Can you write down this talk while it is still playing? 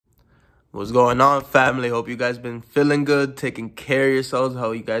What's going on, family? Hope you guys been feeling good, taking care of yourselves,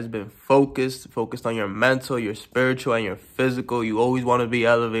 how you guys been focused on your mental, your spiritual, and your physical. You always want to be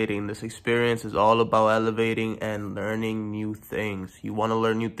elevating. This experience is all about elevating and learning new things. You want to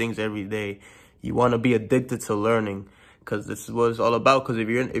learn new things every day. You want to be addicted to learning, because this is what it's all about. Because if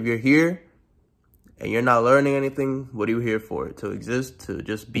you're here and you're not learning anything, what are you here for? To exist, to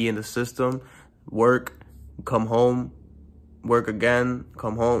just be in the system, work, come home, work again,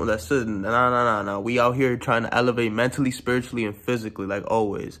 come home. That's it. No. We out here trying to elevate mentally, spiritually, and physically, like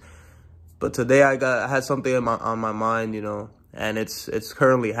always. But today I had something on my mind, and it's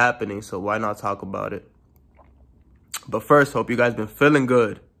currently happening. So why not talk about it? But first, hope you guys been feeling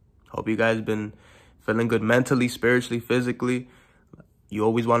good. Hope you guys been feeling good mentally, spiritually, physically. You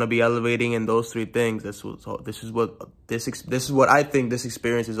always want to be elevating in those three things. This is what I think this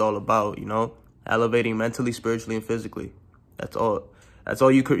experience is all about. Elevating mentally, spiritually, and physically. That's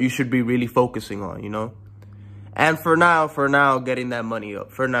all you should be really focusing on, And for now, getting that money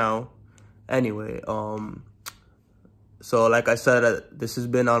up. For now. Anyway, so like I said, this has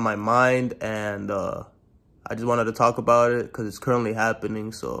been on my mind, and I just wanted to talk about it because it's currently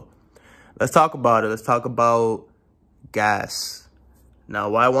happening. So let's talk about it. Let's talk about gas.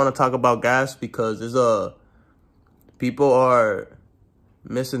 Now, why I want to talk about gas? Because people are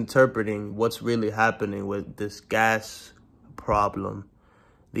misinterpreting what's really happening with this gas problem.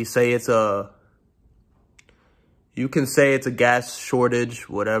 They say you can say it's a gas shortage,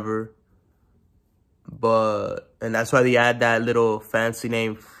 whatever, and that's why they add that little fancy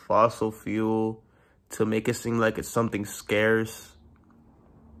name, fossil fuel, to make it seem like it's something scarce.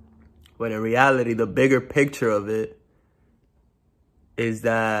 When in reality, the bigger picture of it is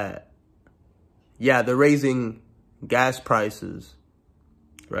that, yeah, they're raising gas prices,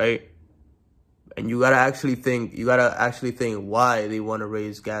 right? And you gotta actually think why they want to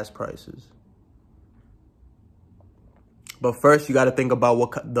raise gas prices. But first, you gotta think about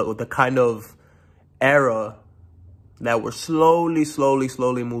what the kind of era that we're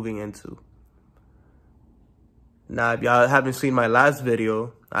slowly moving into. Now, if y'all haven't seen my last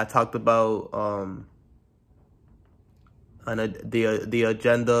video, I talked about the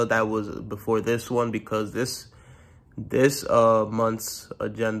agenda that was before this one, because this month's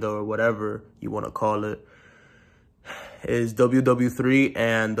agenda, or whatever you want to call it, is WW3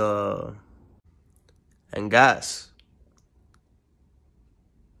 and gas.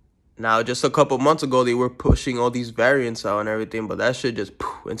 Now, just a couple months ago, they were pushing all these variants out and everything, but that shit just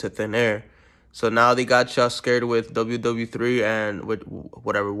into thin air. So now they got y'all scared with WW3 and with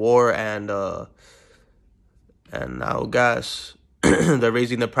whatever war and now gas. They're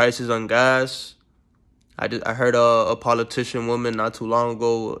raising the prices on gas. I heard a politician woman not too long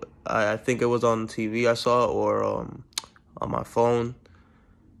ago, I think it was on TV I saw, or on my phone.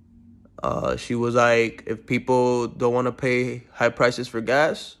 She was like, if people don't want to pay high prices for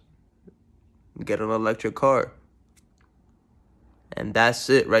gas, get an electric car. And that's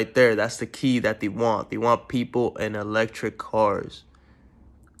it right there. That's the key that they want. They want people in electric cars.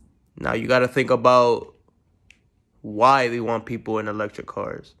 Now, you got to think about why they want people in electric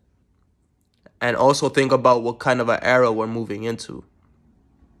cars. And also think about what kind of an era we're moving into.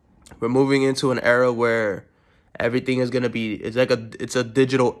 We're moving into an era where everything is going to be, it's a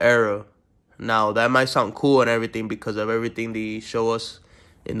digital era. Now, that might sound cool and everything because of everything they show us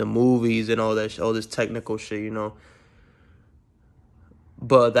in the movies and all that, all this technical shit,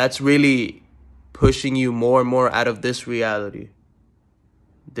 But that's really pushing you more and more out of this reality.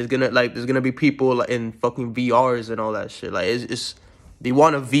 There's gonna be people in fucking VRs and all that shit. Like, they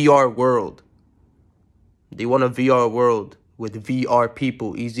want a VR world. They want a VR world with VR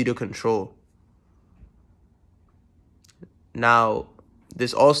people, easy to control. Now,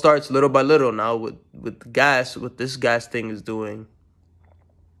 this all starts little by little now with gas, what this gas thing is doing.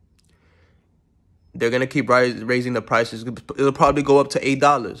 They're going to keep raising the prices. It'll probably go up to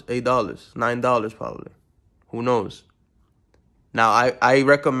 $8, $9 probably. Who knows? Now, I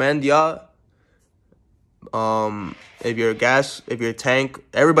recommend y'all, if your tank,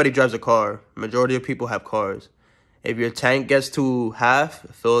 everybody drives a car. Majority of people have cars. If your tank gets to half,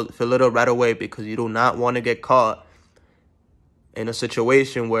 fill it up right away, because you do not want to get caught in a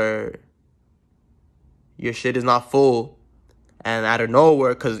situation where your shit is not full and out of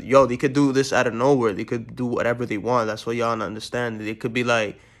nowhere, because, they could do this out of nowhere. They could do whatever they want. That's what y'all don't understand. They could be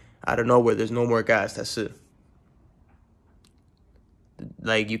like, out of nowhere, there's no more gas. That's it.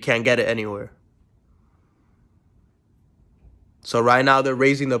 Like, you can't get it anywhere. So right now, they're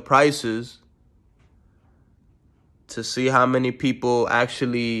raising the prices to see how many people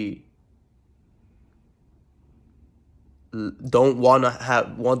actually don't want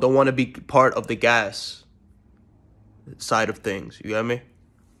to be part of the gas side of things. You get me?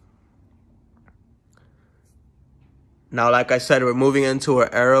 Now, like I said, we're moving into an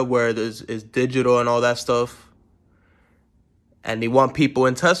era where is digital and all that stuff, and they want people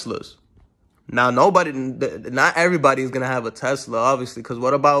in Teslas. Now, not everybody is gonna have a Tesla, obviously, because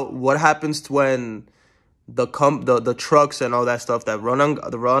what happens to when the trucks and all that stuff that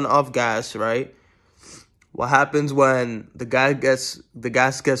run off gas, right? What happens when the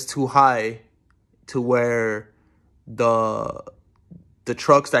gas gets too high to where the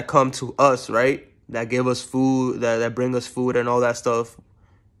trucks that come to us, right, that give us food, that bring us food and all that stuff,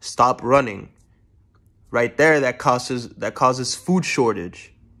 stop running. Right there, that causes food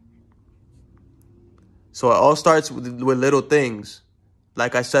shortage. So it all starts with little things.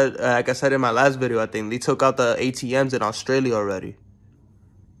 Like I said in my last video, I think they took out the ATMs in Australia already.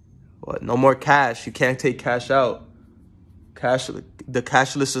 What? No more cash. You can't take cash out. The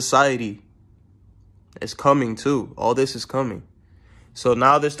cashless society is coming too. All this is coming. So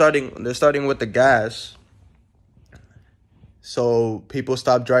now they're starting with the gas. So people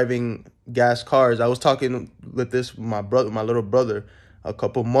stop driving gas cars. I was talking with my little brother, a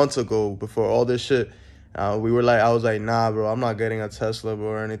couple months ago before all this shit. I was like, nah, bro, I'm not getting a Tesla, bro,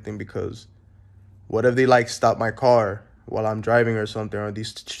 or anything, because what if they like stop my car while I'm driving or something, or they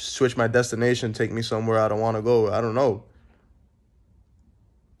switch my destination, take me somewhere I don't want to go? I don't know.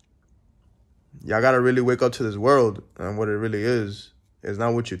 Y'all gotta really wake up to this world and what it really is. It's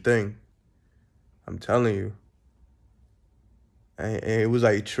not what you think. I'm telling you. And it was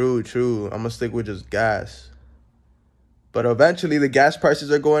like, true. I'm gonna stick with just gas. But eventually the gas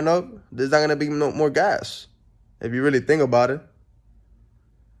prices are going up. There's not going to be no more gas, if you really think about it.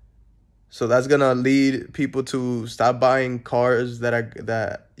 So that's going to lead people to stop buying cars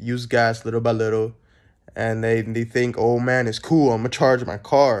that use gas little by little. And they think, oh man, it's cool, I'm going to charge my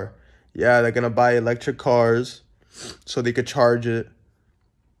car. Yeah, they're going to buy electric cars so they could charge it.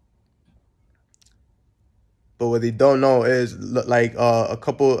 But what they don't know is, like, a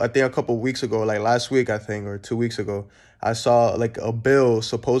couple weeks ago, like last week, I think, or 2 weeks ago, I saw like a bill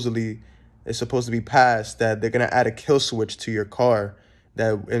supposedly is supposed to be passed that they're gonna add a kill switch to your car,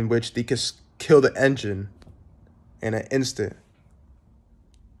 in which they can kill the engine in an instant.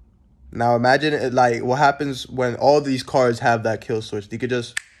 Now imagine it, like, what happens when all these cars have that kill switch. They could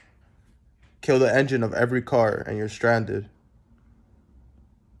just kill the engine of every car and you're stranded.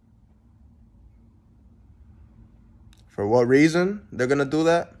 For what reason they're gonna do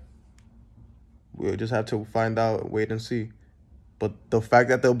that? We'll just have to find out, wait and see. But the fact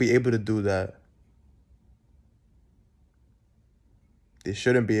that they'll be able to do that, they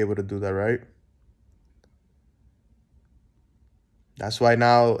shouldn't be able to do that, right? That's why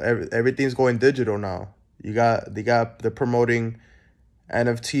now everything's going digital now. They're promoting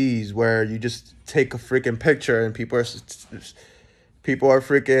NFTs where you just take a freaking picture and people are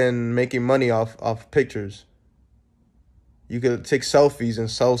freaking making money off pictures. You could take selfies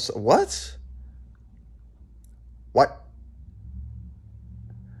and sell what? What?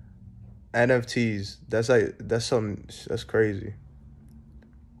 NFTs. That's crazy.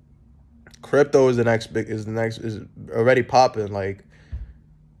 Crypto is already popping. Like,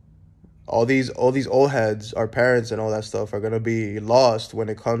 all these old heads, our parents and all that stuff, are gonna be lost when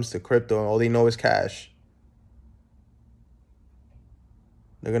it comes to crypto, and all they know is cash.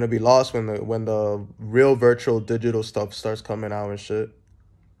 They're gonna be lost when the real virtual digital stuff starts coming out and shit.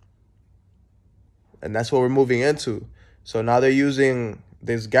 And that's what we're moving into. So now they're using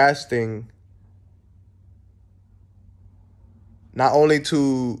this gas thing not only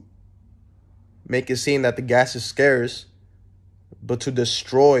to make it seem that the gas is scarce, but to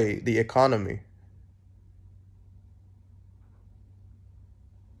destroy the economy.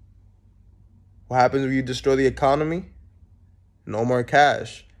 What happens when you destroy the economy? No more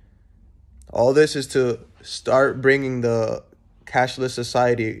cash. All this is to start bringing the cashless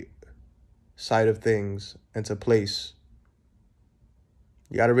society side of things into place.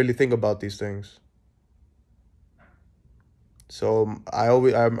 You got to really think about these things. So I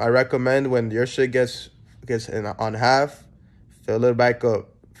recommend, when your shit gets on half, fill it back up.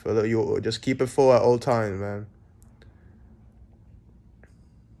 You just keep it full at all times, man.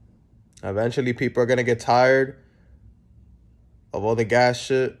 Eventually, people are gonna get tired of all the gas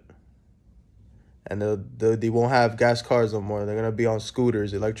shit, and they won't have gas cars no more. They're gonna be on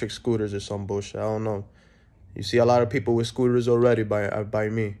scooters, electric scooters or some bullshit. I don't know. You see a lot of people with scooters already by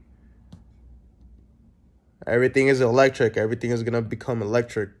me. Everything is electric. Everything is gonna become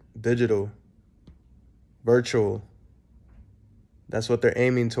electric, digital, virtual. That's what they're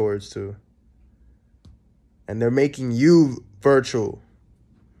aiming towards too. And they're making you virtual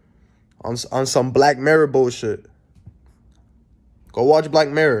on some Black Mirror bullshit. Go watch Black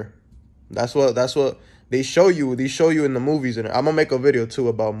Mirror. That's what they show you. They show you in the movies, and I'm gonna make a video too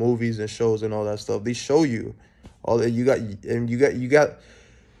about movies and shows and all that stuff. They show you all that you got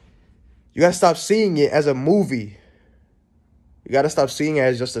to stop seeing it as a movie. You got to stop seeing it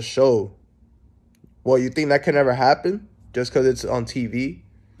as just a show. Well, you think that can never happen just because it's on TV?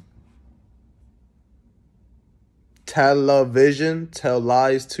 Television, tell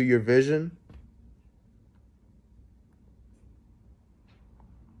lies to your vision.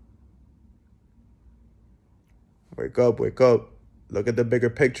 Wake up, wake up. Look at the bigger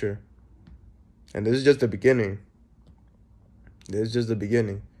picture. And this is just the beginning. This is just the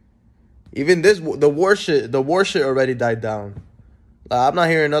beginning. Even this, the war shit already died down. Like, I'm not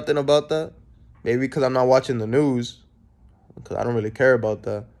hearing nothing about that. Maybe because I'm not watching the news. Because I don't really care about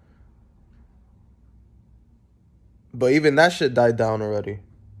that. But even that shit died down already.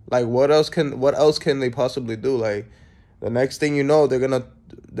 Like, what else can they possibly do? Like, the next thing you know, they're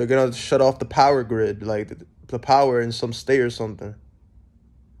gonna shut off the power grid, like the power in some state or something.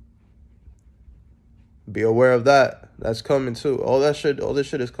 Be aware of that. That's coming too. All this shit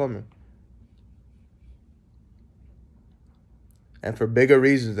is coming. And for bigger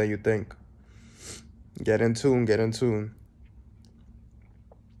reasons than you think. Get in tune, get in tune.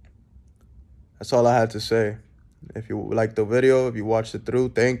 That's all I had to say. If you liked the video, if you watched it through,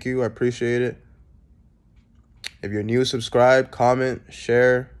 thank you. I appreciate it. If you're new, subscribe, comment,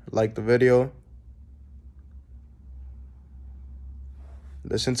 share, like the video.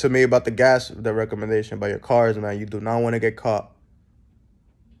 Listen to me about the recommendation about your cars, man. You do not want to get caught.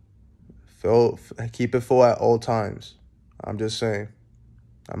 Keep it full at all times. I'm just saying.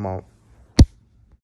 I'm out.